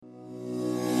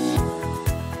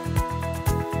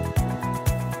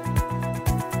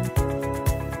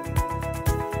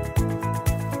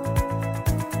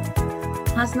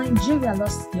Has Nigeria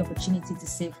lost the opportunity to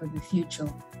save for the future?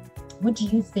 What do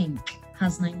you think?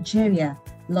 Has Nigeria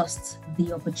lost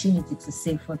the opportunity to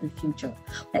save for the future?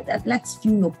 Let's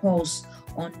feel your pulse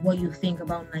on what you think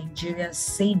about Nigeria's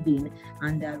saving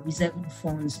and reserving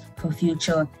funds for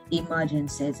future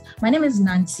emergencies. My name is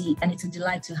Nancy, and it's a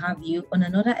delight to have you on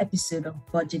another episode of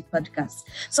Budget Podcast.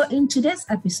 So in today's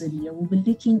episode here, we'll be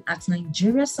looking at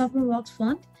Nigeria's Sovereign Wealth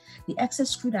Fund, the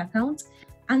Excess Crude Account,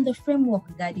 and the framework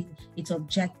guiding its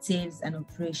objectives and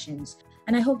operations.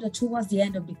 And I hope that towards the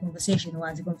end of the conversation, or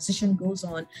as the conversation goes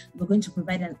on, we're going to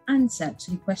provide an answer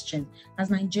to the question, has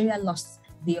Nigeria lost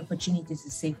the opportunity to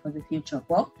save for the future?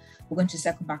 Well, we're going to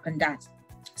circle back on that.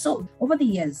 So over the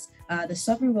years, the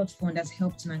Sovereign Wealth Fund has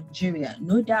helped Nigeria,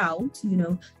 no doubt,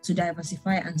 to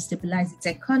diversify and stabilize its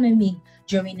economy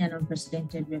during an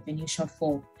unprecedented revenue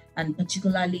shortfall. And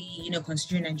particularly,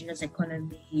 considering Nigeria's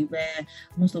economy, where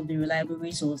most of the reliable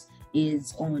resource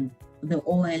is on the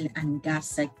oil and gas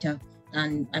sector.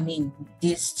 And I mean,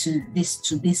 this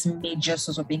major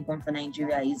source of income for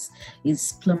Nigeria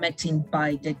is plummeting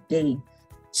by the day.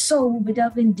 So we'll be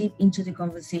delving deep into the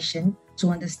conversation to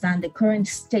understand the current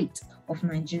state of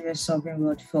Nigeria's Sovereign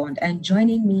Wealth Fund. And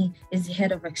joining me is the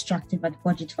head of Extractive at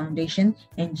Budget Foundation,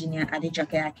 Engineer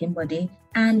Adejoke Akimbode,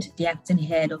 and the acting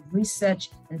head of Research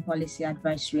and Policy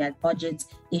Advisory at Budget,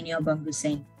 Ini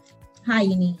Obanguseng. Hi,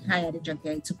 Ini. Hi, Adejoke.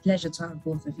 It's a pleasure to have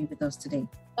both of you with us today.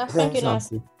 Thank you,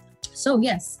 Nancy. So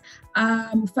yes,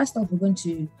 first off, we're going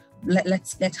to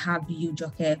let's have you,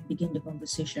 Joke, begin the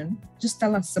conversation. Just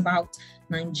tell us about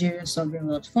Nigeria's Sovereign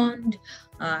Wealth Fund.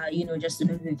 Just an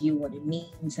overview what it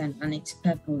means and its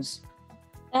purpose.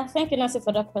 Thank you, Nancy,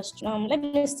 for that question. Let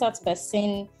me start by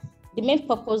saying the main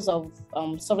purpose of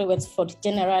Sovereign Wealth Fund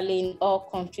generally in all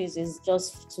countries is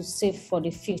just to save for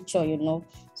the future.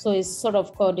 So it's sort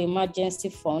of called the emergency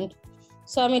fund.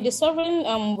 So, the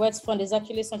Sovereign Wealth Fund is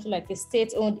actually something like a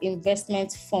state-owned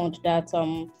investment fund that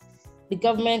the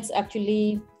government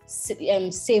actually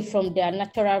save from their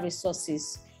natural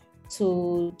resources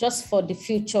to just for the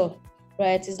future,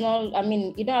 right? It's not,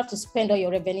 you don't have to spend all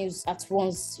your revenues at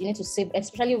once. You need to save,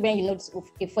 especially when,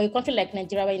 for a country like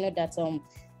Nigeria, where that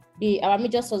our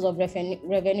major source of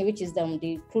revenue, which is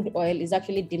the crude oil, is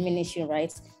actually diminishing,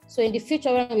 right? So in the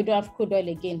future, when we don't have crude oil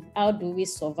again, how do we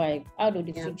survive? How do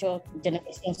the future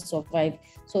generations survive?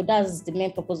 So that's the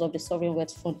main purpose of the Sovereign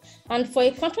Wealth Fund. And for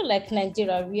a country like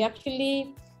Nigeria, we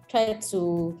actually try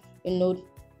to,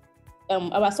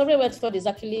 our Sovereign Wealth Fund is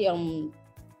actually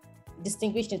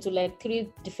distinguished into like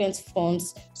three different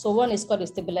funds. So one is called the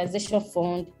Stabilization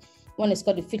Fund, one is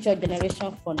called the Future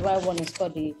Generation Fund, while one is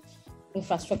called the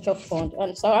Infrastructure Fund.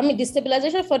 And so, the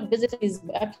Stabilization Fund basically is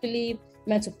actually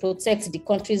meant to protect the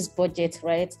country's budget,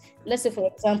 right? Let's say, for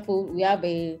example, we have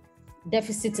a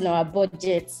deficit in our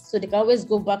budget. So they can always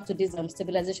go back to this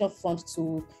Stabilization Fund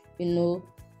to,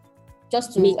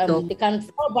 just to, they can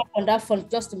fall back on that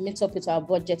fund just to meet up with our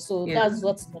budget. So that's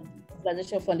what the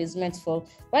Stabilization Fund is meant for.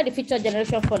 While the Future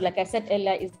Generation Fund, like I said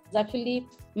earlier, is actually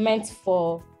meant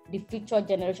for the future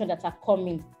generation that are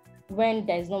coming when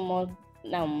there is no more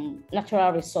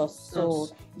natural resource. So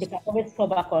they can always fall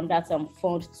back on that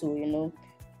fund to,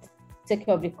 take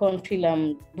care of the country,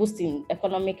 boosting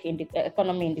economy in the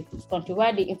country.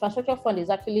 While the Infrastructure Fund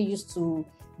is actually used to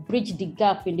bridge the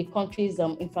gap in the country's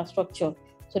infrastructure.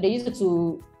 So they use it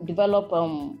to develop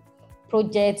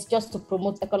projects just to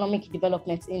promote economic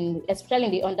development especially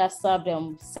in the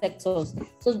underserved sectors.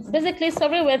 So basically,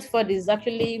 Sovereign Wealth Fund is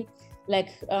actually like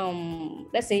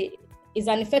let's say is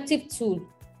an effective tool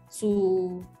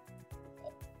to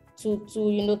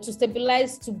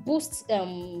stabilize, to boost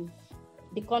the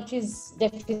country's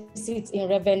deficit in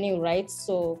revenue, right?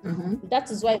 So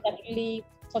that is why it's actually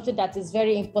something that is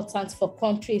very important for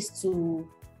countries to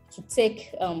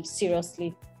take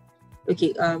seriously.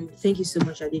 Okay, thank you so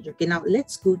much, Adejoke. Now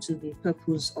let's go to the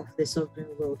purpose of the Sovereign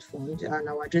Wealth Fund, and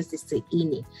I'll address this to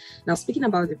Ini. Now, speaking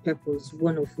about the purpose,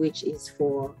 one of which is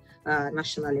for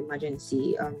national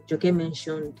emergency. Joke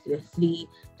mentioned the three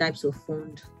types of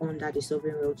fund under the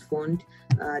Sovereign Wealth Fund,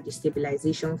 the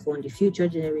Stabilization Fund, the Future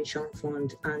Generation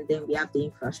Fund, and then we have the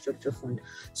Infrastructure Fund.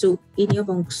 So in your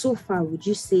bank, so far, would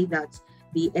you say that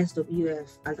the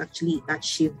SWF has actually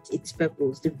achieved its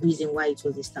purpose, the reason why it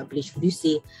was established? Would you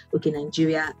say, okay,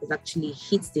 Nigeria has actually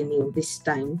hit the nail this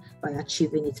time by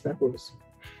achieving its purpose?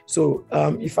 So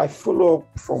if I follow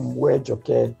up from where Joke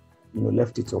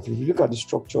left it off, if you look at the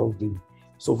structure of the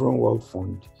Sovereign Wealth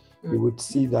Fund, you would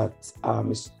see that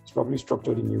it's probably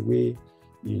structured in a way,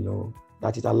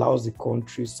 that it allows the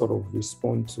country sort of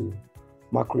respond to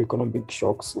macroeconomic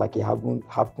shocks like it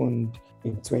happened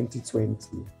in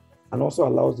 2020, and also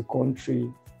allows the country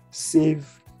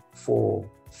save for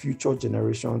future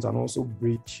generations and also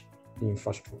bridge the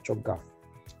infrastructure gap.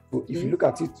 So if you look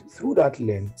at it through that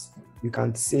lens, you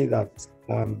can say that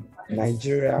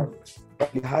Nigeria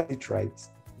probably had it right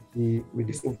with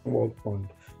the Sovereign Wealth Fund.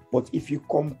 But if you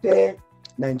compare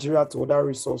Nigeria to other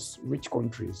resource-rich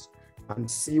countries and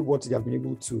see what they have been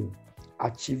able to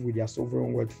achieve with their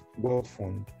Sovereign Wealth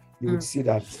Fund, you would see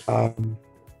that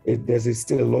there's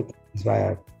still a lot to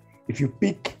desire. If you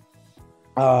pick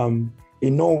in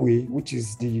Norway, which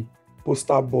is the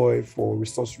poster boy for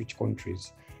resource-rich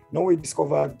countries, Norway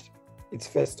discovered its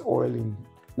first oil in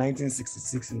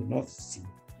 1966 in the North Sea.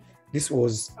 This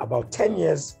was about 10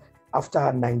 years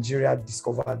after Nigeria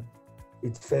discovered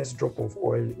its first drop of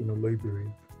oil in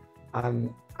Oloibiri.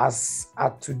 And as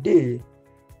at today,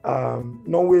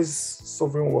 Norway's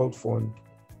Sovereign Wealth Fund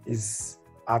is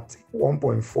at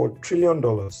 $1.4 trillion,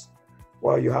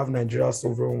 while you have Nigeria's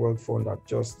Sovereign Wealth Fund at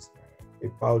just a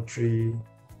paltry,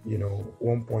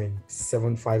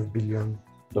 $1.75 billion,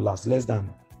 less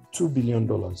than $2 billion.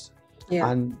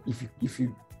 Yeah. And if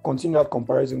you continue that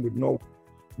comparison with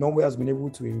Norway has been able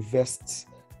to invest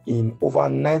in over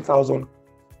 9,000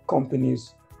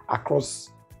 companies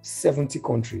across 70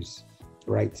 countries,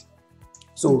 right?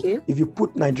 So if you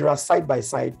put Nigeria side by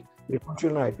side with a country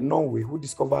like Norway, who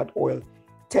discovered oil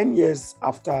 10 years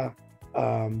after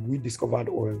we discovered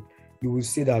oil, you will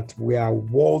see that we are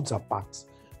worlds apart.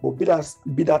 But be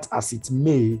that as it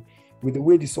may, with the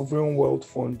way the Sovereign Wealth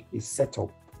Fund is set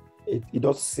up, it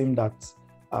does seem that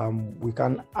we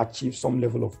can achieve some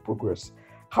level of progress.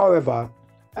 However,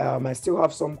 I still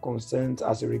have some concerns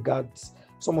as regards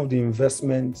some of the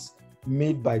investments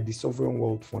made by the Sovereign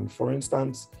Wealth Fund. For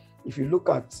instance, if you look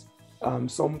at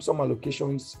some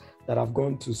allocations that have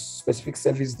gone to specific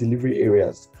service delivery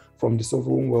areas from the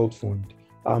Sovereign Wealth Fund,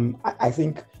 I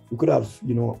think we could have,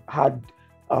 had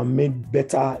made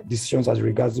better decisions as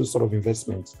regards those sort of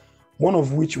investments. One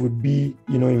of which would be,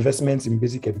 investments in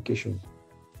basic education.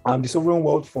 The Sovereign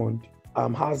Wealth Fund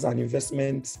has an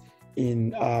investment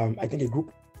in, I think, a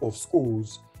group of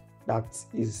schools that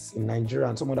is in Nigeria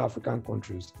and some other African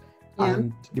countries. Yeah.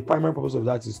 And the primary purpose of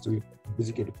that is to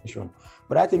basic education.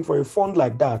 But I think for a fund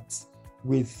like that,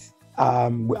 with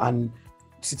and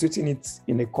situating it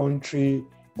in a country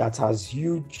that has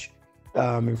huge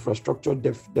infrastructure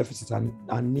deficits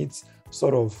and needs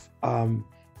sort of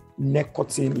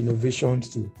neck-cutting innovations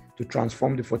to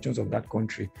transform the fortunes of that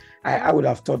country, I would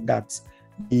have thought that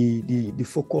the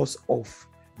focus of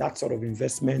that sort of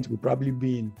investment would probably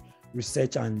be in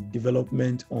research and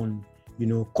development on,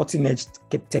 cutting-edge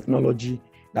technology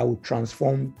that would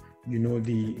transform,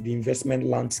 the investment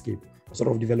landscape,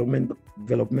 sort of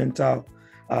developmental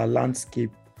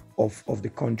landscape of the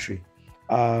country.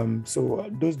 So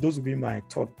those would be my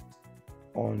thought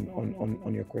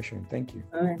on your question. Thank you.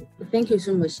 All right. Thank you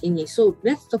so much, Inye. So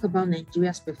let's talk about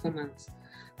Nigeria's performance.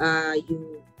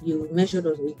 You measured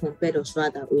us, we compared us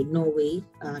rather with Norway.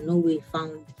 Norway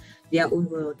found their own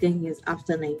oil 10 years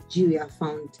after Nigeria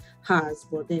found hers,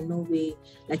 but then Norway,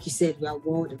 like you said, we are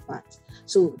world apart.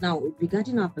 So now,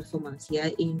 regarding our performance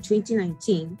here, in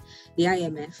 2019, the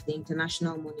IMF, the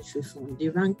International Monetary Fund, they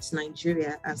ranked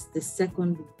Nigeria as the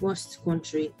second worst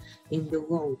country in the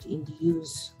world in the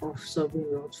use of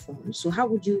sovereign wealth funds. So how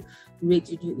would you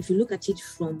rate it, if you look at it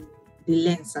from the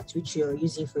lens at which you're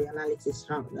using for your analysis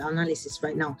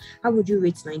right now, how would you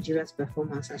rate Nigeria's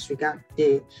performance as regards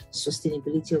the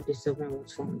sustainability of the sovereign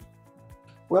wealth fund?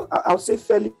 Well, I'll say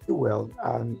fairly well,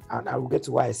 and I will get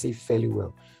to why I say fairly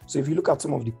well. So if you look at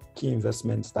some of the key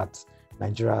investments that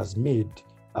Nigeria has made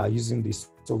using this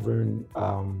sovereign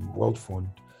wealth fund,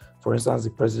 for instance, the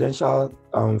presidential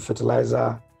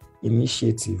fertilizer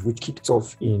initiative, which kicked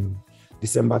off in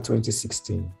December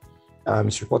 2016,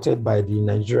 it's reported by the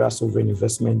Nigeria Sovereign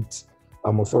Investment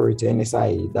Authority,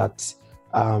 NSIA, that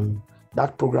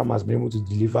that program has been able to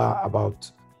deliver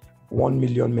about 1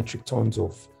 million metric tons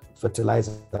of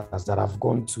fertilizers that have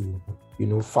gone to,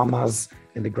 farmers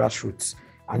in the grassroots.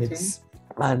 And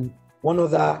and one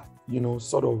other,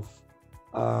 sort of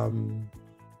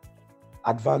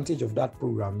advantage of that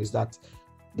program is that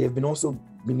they've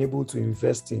been able to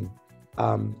invest in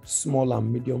small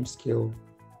and medium scale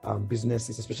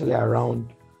businesses, especially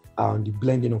around the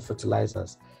blending of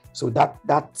fertilizers. So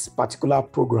that particular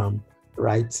program,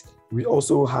 right, we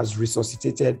also has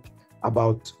resuscitated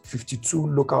about 52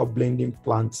 local blending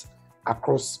plants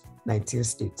across 19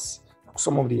 states.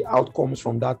 Some of the outcomes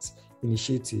from that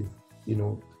initiative,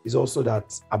 is also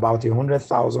that about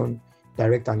 100,000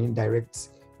 direct and indirect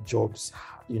jobs,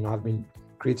 have been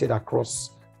created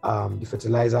across the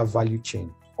fertilizer value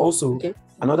chain. Also,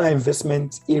 another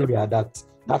investment area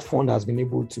that fund has been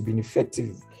able to be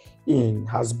effective in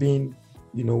has been,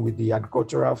 with the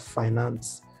agricultural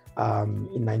finance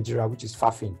in Nigeria, which is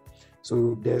FAFIN.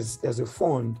 So there's a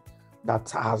fund that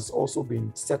has also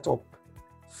been set up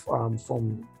from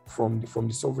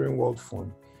the Sovereign Wealth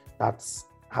Fund that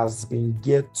has been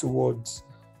geared towards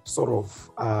sort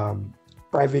of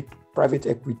private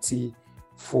equity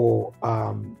for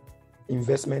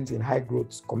investment in high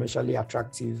growth, commercially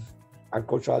attractive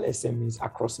agricultural SMEs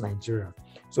across Nigeria.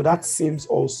 So that seems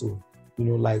also,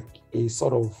 like a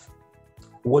sort of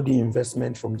worthy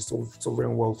investment from the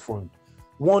Sovereign Wealth Fund.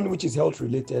 One which is health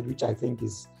related, which I think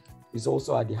is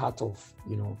also at the heart of,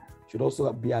 should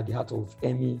also be at the heart of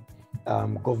any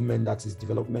government that is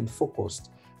development focused,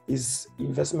 is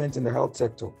investment in the health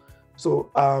sector.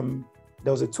 So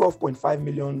there was a $12.5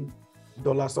 million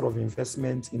sort of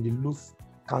investment in the Luth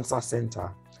Cancer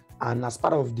Center. And as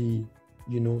part of the,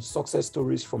 success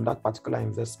stories from that particular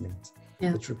investment,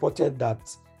 it's reported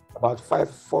that about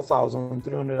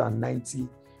 4,390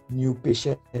 new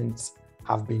patients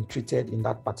have been treated in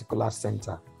that particular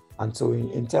center. And so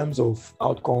in terms of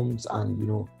outcomes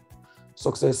and,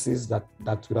 successes that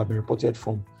would have been reported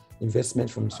from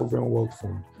investment from the Sovereign Wealth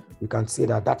Fund, we can say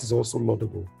that is also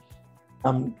laudable.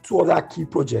 Two other key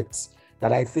projects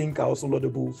that I think are also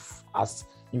laudable as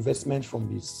investment from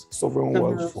this Sovereign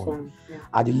Wealth Fund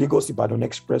are the Lagos-Ibadan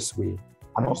Expressway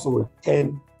and also a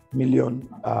 10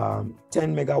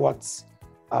 megawatts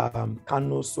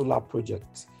Kano solar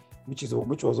project, which is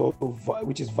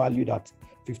valued at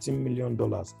 $15 million.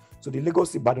 So the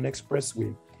Lagos-Ibadan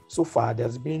Expressway, so far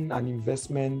there's been an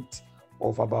investment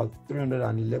of about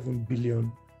 311 billion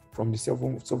from the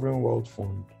Sovereign Wealth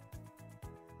Fund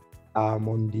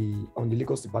on the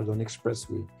Lagos-Ibadan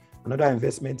Expressway. Another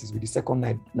investment is with the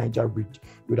second Niger Bridge.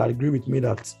 You would agree with me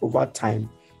that over time,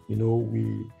 we've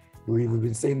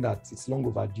been saying that it's long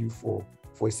overdue for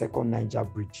a second Niger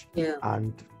Bridge. Yeah.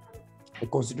 And a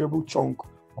considerable chunk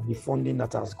of the funding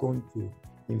that has gone to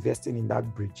investing in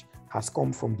that bridge has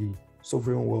come from the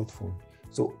Sovereign Wealth Fund.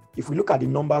 So if we look at the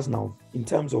numbers now, in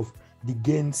terms of the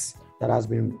gains that has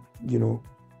been,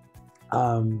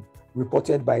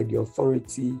 reported by the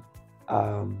authority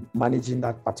managing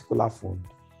that particular fund,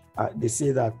 they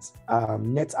say that their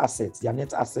net assets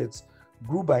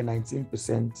grew by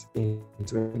 19% in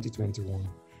 2021.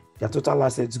 Their total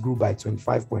assets grew by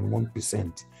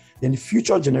 25.1%. Then the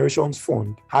Future Generations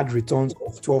Fund had returns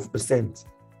of 12%,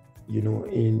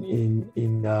 in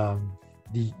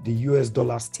the US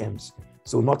dollars terms.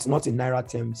 So not in Naira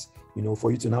terms,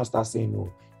 for you to now start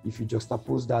saying, if you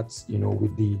juxtapose that,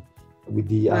 with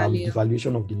the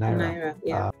devaluation of the Naira.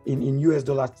 In US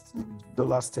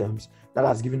dollars terms, that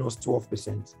has given us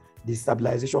 12%. The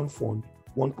Stabilization Fund,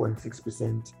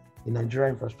 1.6%. The Nigeria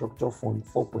Infrastructure Fund,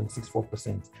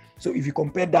 4.64%. So if you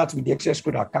compare that with the Excess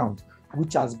Crude Account,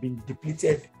 which has been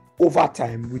depleted over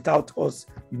time without us,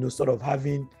 sort of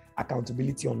having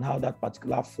accountability on how that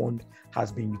particular fund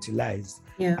has been utilized.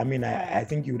 Yeah. I mean, I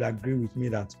think you would agree with me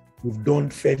that we've done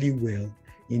fairly well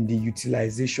in the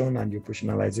utilization and the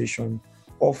operationalization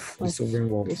of the Sovereign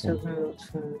Wealth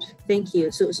Fund. Thank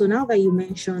you. So now that you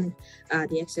mentioned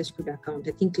the Excess Crude Account,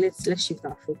 I think let's shift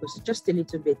our focus just a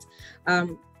little bit.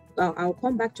 I'll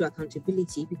come back to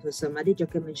accountability because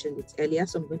Adejoke mentioned it earlier,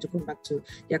 so I'm going to come back to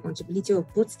the accountability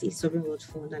of both the Sovereign Wealth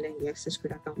Fund and then the Excess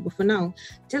Crude Account. But for now,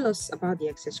 tell us about the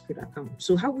Excess Crude Account.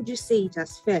 So how would you say it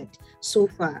has fared so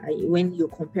far when you're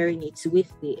comparing it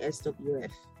with the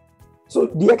SWF? So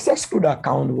the Excess Crude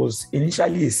Account was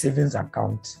initially a savings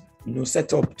account,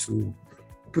 set up to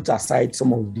put aside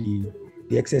some of the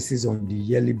excesses on the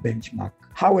yearly benchmark.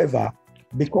 However,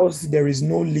 because there is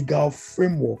no legal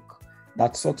framework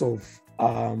that sort of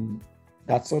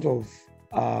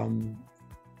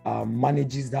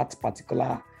manages that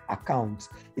particular account,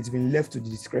 it's been left to the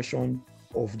discretion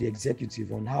of the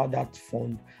executive on how that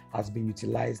fund has been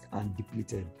utilized and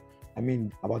depleted. I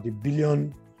mean, about $1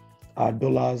 billion,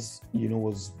 was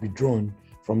withdrawn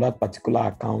from that particular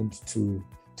account to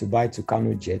buy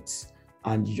Tucano jets.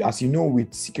 And as you know,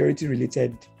 with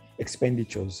security-related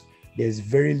expenditures, there's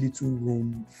very little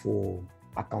room for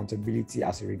accountability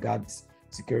as regards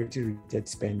security-related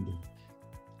spending.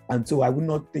 And so I would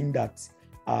not think that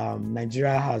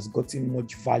Nigeria has gotten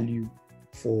much value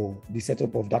for the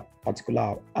setup of that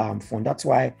particular fund. That's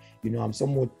why, I'm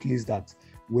somewhat pleased that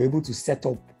we're able to set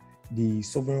up the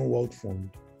Sovereign Wealth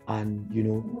Fund and,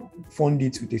 fund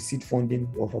it with a seed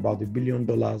funding of about $1 billion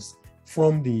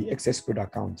from the Excess Crude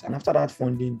Account. And after that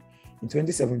funding, in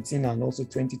 2017 and also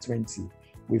 2020,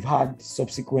 we've had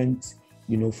subsequent,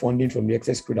 funding from the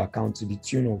Excess Crude Account to the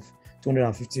tune of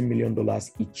 $250 million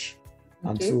each. Okay.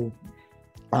 And so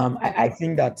I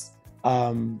think that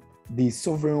the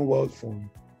Sovereign Wealth Fund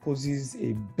poses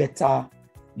a better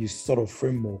sort of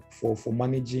framework for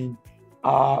managing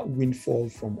our windfall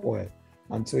from oil.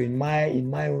 And so in my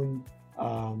own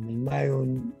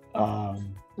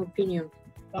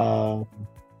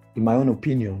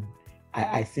opinion,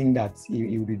 I think that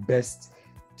it would be best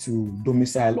to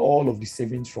domicile all of the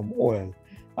savings from oil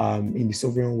in the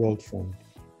Sovereign Wealth Fund,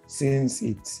 since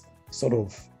it sort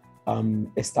of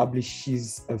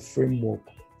establishes a framework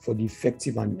for the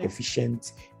effective and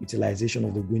efficient utilization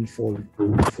of the windfall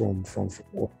from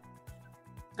oil.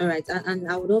 All right,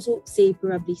 and I would also say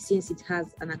probably since it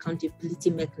has an accountability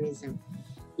mechanism,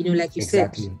 like you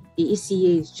said, the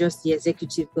ECA is just the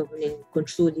executive government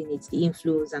controlling it, the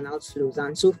inflows and outflows.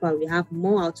 And so far, we have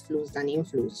more outflows than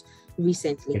inflows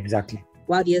recently. Exactly.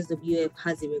 While the SWF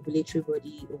has a regulatory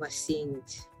body overseeing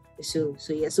it. So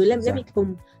let me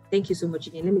come. Thank you so much,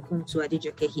 Jine. Let me come to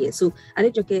Adejoke here. So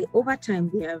Adejoke, over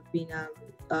time, there have been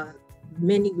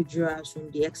many withdrawals from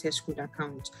the excess crude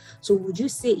account. So would you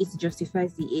say it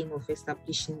justifies the aim of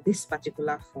establishing this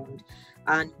particular fund?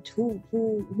 And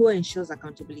who ensures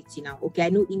accountability now? Okay, I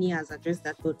know INI has addressed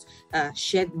that, but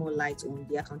shed more light on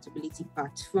the accountability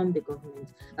part from the government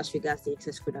as regards the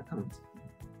excess crude account.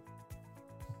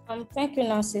 Thank you,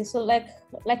 Nancy. So like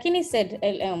INI said,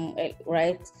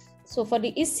 right? So for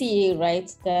the ECA,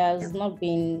 right, there has not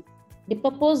been the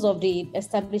purpose of the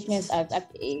establishment.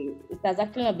 It has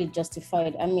actually not been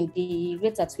justified. I mean, the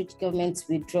rate at which government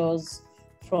withdraws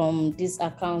from these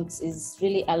accounts is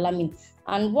really alarming.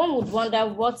 And one would wonder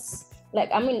and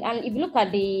if you look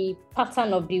at the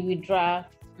pattern of the withdrawal,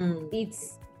 it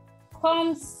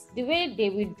comes, the way they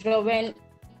withdraw when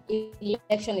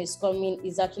election is coming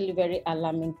is actually very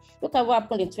alarming. Look at what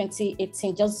happened in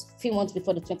 2018, just a few months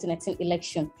before the 2019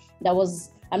 election. That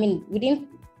was, within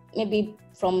maybe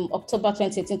from October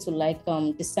 2018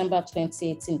 to December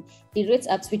 2018, the rate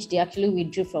at which they actually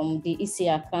withdrew from the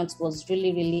ECA account was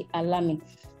really, really alarming.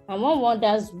 And one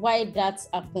wonders why that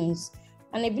happens.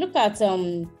 And if you look at,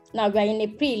 now we're in a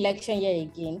pre-election year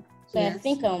again, so yes. I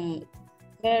think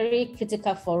very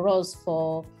critical for us,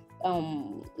 for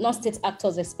non-state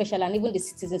actors especially, and even the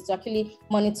citizens, to actually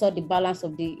monitor the balance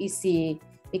of the ECA,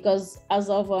 because as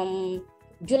of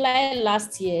July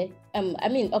last year,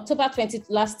 October 20th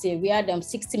last year, we had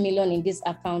 $60 million in this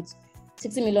account,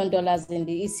 $60 million in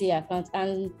the ECA account,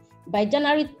 and by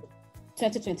January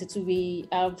 2022, we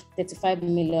have $35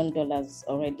 million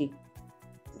already.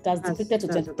 It has depleted to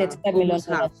 $35 million.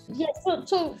 Yes,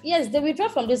 so yes, they withdraw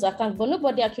from this account, but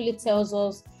nobody actually tells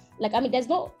us, there's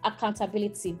no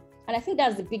accountability. And I think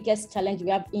that's the biggest challenge we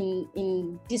have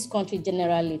in this country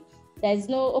generally. There is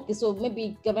no, so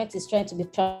maybe government is trying to be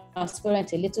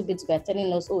transparent a little bit by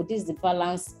telling us, this is the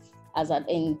balance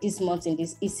in this month in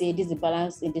this ECA, this is the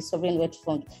balance in the Sovereign Wealth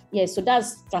Fund. Yeah, so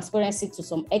that's transparency to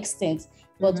some extent.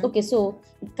 But so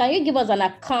can you give us an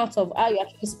account of how you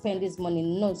actually spend this money?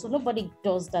 No, so nobody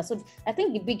does that. So I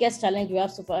think the biggest challenge we have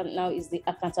so far now is the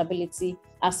accountability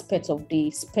aspect of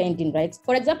the spending, right?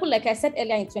 For example, like I said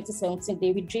earlier in 2017,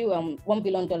 they withdrew $1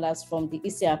 billion from the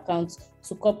ECA account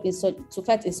to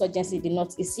fight insurgency in the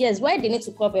Northeast. Yes, why they need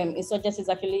to cover insurgency is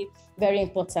actually very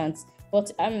important.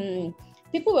 But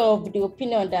people were of the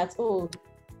opinion that,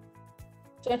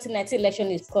 2019 election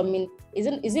is coming. Is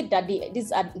it that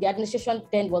the administration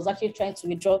then was actually trying to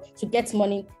withdraw to get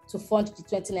money to fund the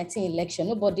 2019 election?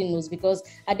 Nobody knows, because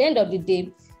at the end of the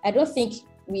day, I don't think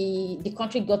the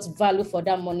country got value for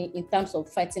that money in terms of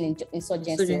fighting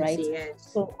insurgency, right?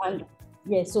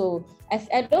 Yes. So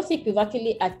I don't think we've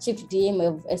actually achieved the aim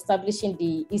of establishing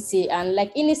the ECA. And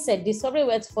like Ini said, the Sovereign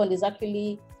Wealth Fund is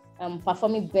actually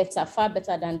performing far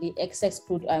better than the Excess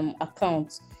Crude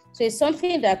account. So it's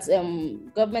something that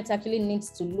government actually needs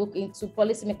to look into.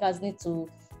 Policymakers need to,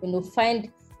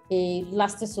 find a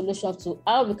lasting solution to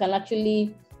how we can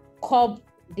actually curb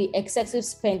the excessive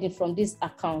spending from these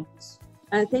accounts.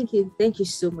 Thank you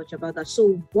so much about that.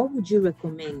 So what would you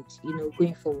recommend,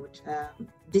 going forward?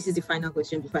 This is the final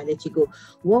question before I let you go.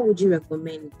 What would you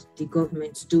recommend the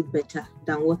government do better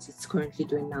than what it's currently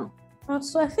doing now?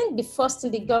 So I think the first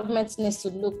thing the government needs to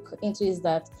look into is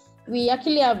that we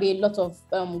actually have a lot of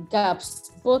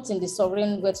gaps, both in the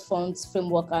Sovereign Wealth Funds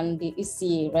framework and the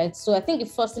ECA, right? So I think the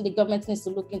first thing the government needs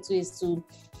to look into is to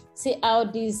see how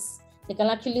they can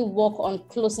actually work on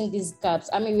closing these gaps.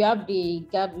 We have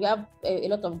a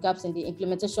lot of gaps in the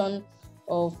implementation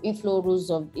of inflow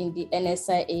rules in the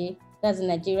NSIA, that's the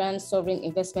Nigerian Sovereign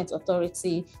Investment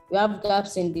Authority. We have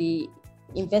gaps in the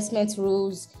investment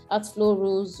rules, outflow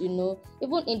rules, even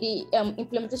in the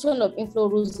implementation of inflow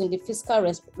rules in the Fiscal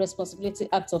Responsibility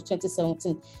Act of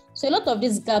 2017. So a lot of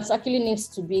these gaps actually needs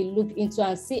to be looked into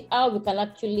and see how we can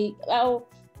actually,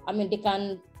 they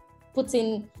can put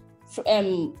in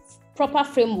proper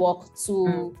framework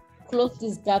to close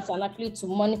these gaps and actually to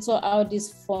monitor how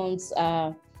these funds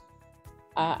are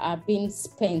being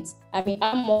spent. I mean,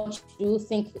 how much do you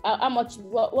think,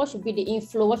 what should be the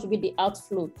inflow, what should be the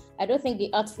outflow? I don't think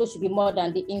the outflow should be more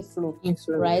than the inflow.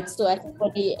 Right? So I think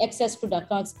for the excess crude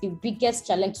accounts, the biggest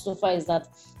challenge so far is that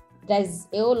there's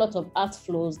a whole lot of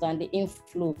outflows than the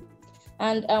inflow.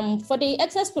 And for the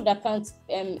excess crude account,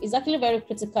 it's actually very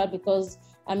critical because,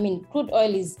 I mean, crude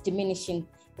oil is diminishing,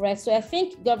 right? So I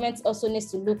think government also needs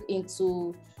to look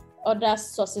into other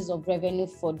sources of revenue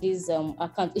for these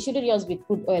accounts. It shouldn't just be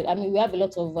crude oil. I mean, we have a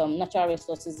lot of natural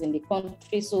resources in the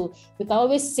country, so we can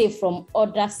always save from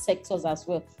other sectors as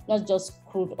well, not just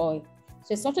crude oil.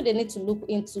 So it's something they need to look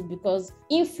into, because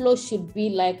inflow should be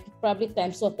like probably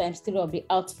times 2 or times 3 of the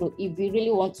outflow if we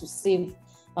really want to save,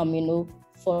 you know,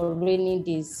 for rainy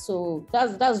days. So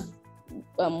that's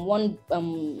one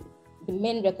the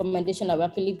main recommendation I will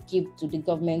actually give to the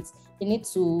government. They need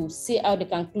to see how they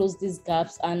can close these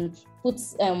gaps and put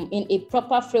in a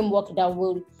proper framework that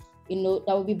will, you know,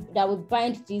 that will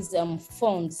bind these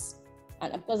funds.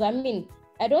 And because I mean,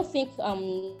 I don't think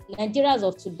Nigerians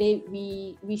of today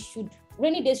we should,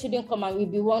 rainy days shouldn't come and we're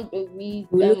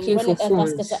looking for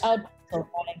funds out of,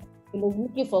 you know,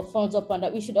 looking for funds up and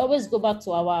that. We should always go back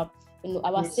to our, you know,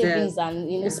 our savings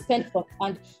and, you know, spend for,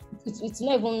 and it's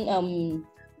not even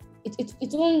it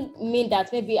won't mean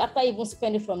that maybe after even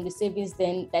spending from the savings,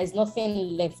 then there's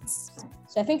nothing left.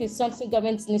 So I think it's something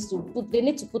government needs to put, they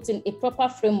need to put in a proper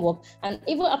framework. And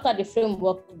even after the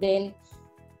framework, then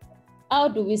how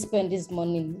do we spend this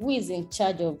money? Who is in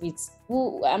charge of it?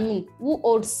 Who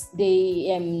holds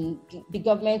the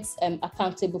government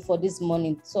accountable for this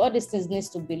money? So all these things needs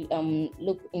to be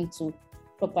looked into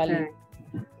properly.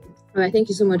 All right, thank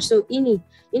you so much. So Ini,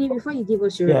 before you give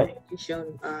us your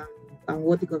recommendation on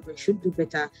what the government should do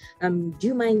better, do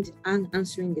you mind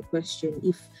answering the question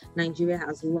if Nigeria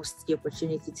has lost the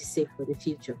opportunity to save for the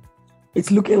future?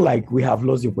 It's looking like we have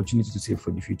lost the opportunity to save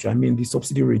for the future. I mean, the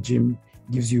subsidy regime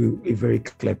gives you a very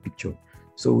clear picture.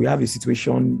 So we have a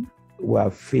situation we're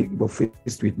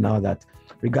faced with now that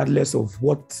regardless of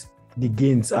what the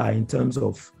gains are in terms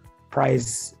of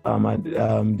price,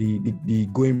 the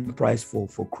going price for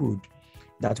crude,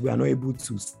 that we are not able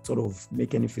to sort of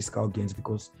make any fiscal gains,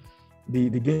 because the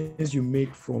gains you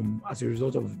make from as a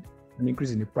result of an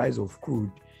increase in the price of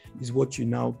crude is what you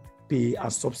now pay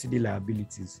as subsidy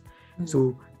liabilities.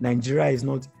 So Nigeria is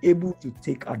not able to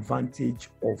take advantage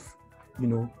of, you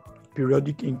know,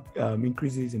 periodic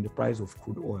increases in the price of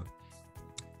crude oil.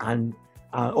 And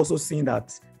also seeing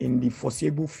that in the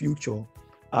foreseeable future,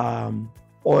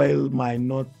 oil might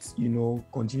not, you know,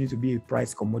 continue to be a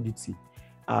price commodity.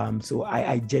 So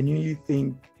I genuinely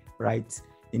think, right,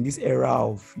 in this era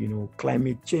of, you know,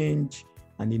 climate change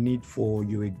and the need for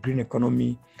a green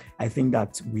economy, I think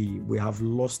that we have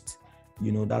lost,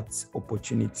 you know, that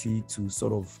opportunity to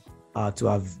sort of to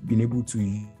have been able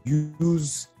to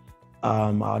use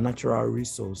our natural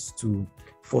resource to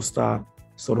foster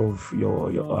sort of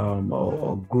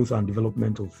your growth and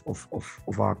development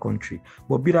of our country.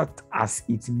 But be that as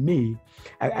it may,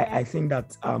 I think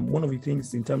that one of the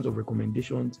things in terms of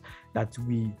recommendations that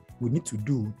we need to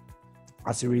do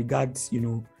as regards, you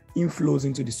know, inflows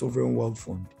into the sovereign wealth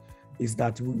fund is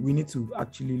that we need to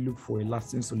actually look for a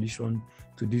lasting solution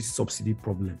to this subsidy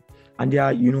problem. And there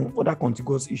are, you know, other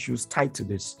contiguous issues tied to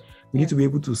this. We need to be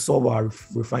able to solve our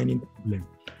refining problem.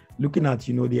 Looking at,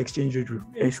 you know, the exchange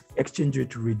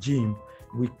rate regime,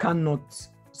 we cannot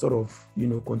sort of, you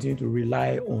know, continue to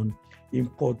rely on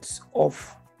imports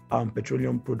of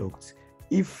petroleum products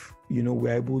if, you know,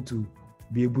 we're able to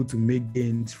make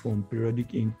gains from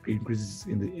periodic increases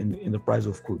in the price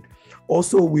of crude.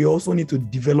 Also, we also need to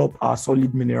develop our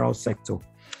solid mineral sector,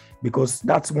 because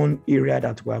that's one area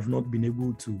that we have not been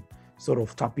able to sort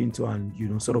of tap into and, you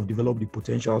know, sort of develop the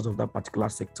potentials of that particular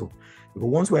sector. But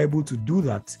once we're able to do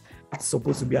that, that's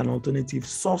supposed to be an alternative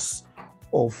source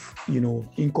of, you know,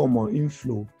 income or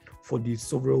inflow for the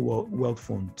sovereign wealth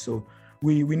fund. So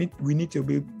we need to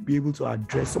be able to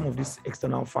address some of these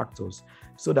external factors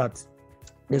so that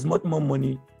there's much more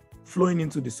money flowing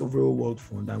into the sovereign wealth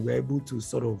fund, and we're able to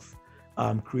sort of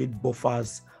create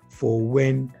buffers for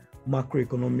when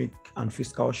macroeconomic and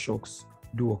fiscal shocks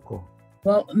do occur.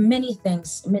 Well, many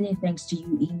thanks to you,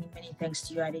 Ini. Many thanks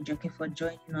to you, Adejoke, for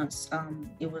joining us.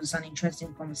 It was an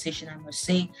interesting conversation, I must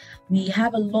say. We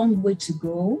have a long way to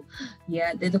go.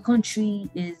 Yeah, the country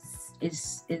is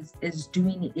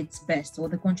doing its best, or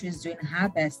the country is doing her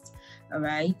best, all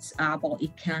right? But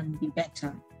it can be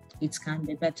better. It can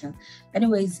be better.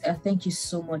 Anyways, thank you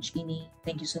so much, Ini.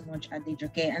 Thank you so much,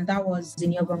 Adejoke. And that was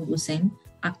Zinyoban Hussein,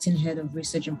 Acting Head of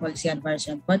Research and Policy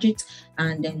Advisory at Budget,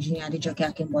 and Engineer Adejoke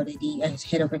Akimbode, the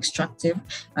Head of Extractive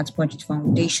at Budget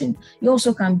Foundation. You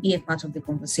also can be a part of the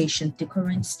conversation. The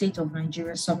current state of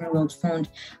Nigeria's Sovereign Wealth Fund.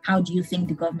 How do you think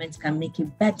the government can make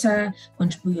it better?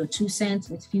 Contribute your 2 cents.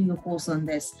 Let's feel your pulse on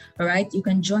this. All right. You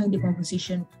can join the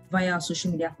conversation via our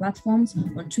social media platforms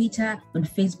on Twitter, on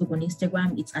Facebook, on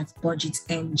Instagram. It's at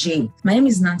BudgetNJ. My name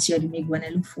is Nancy Odumegwu, and I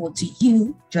look forward to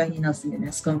you joining us in the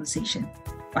next conversation.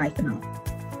 Bye for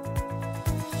now.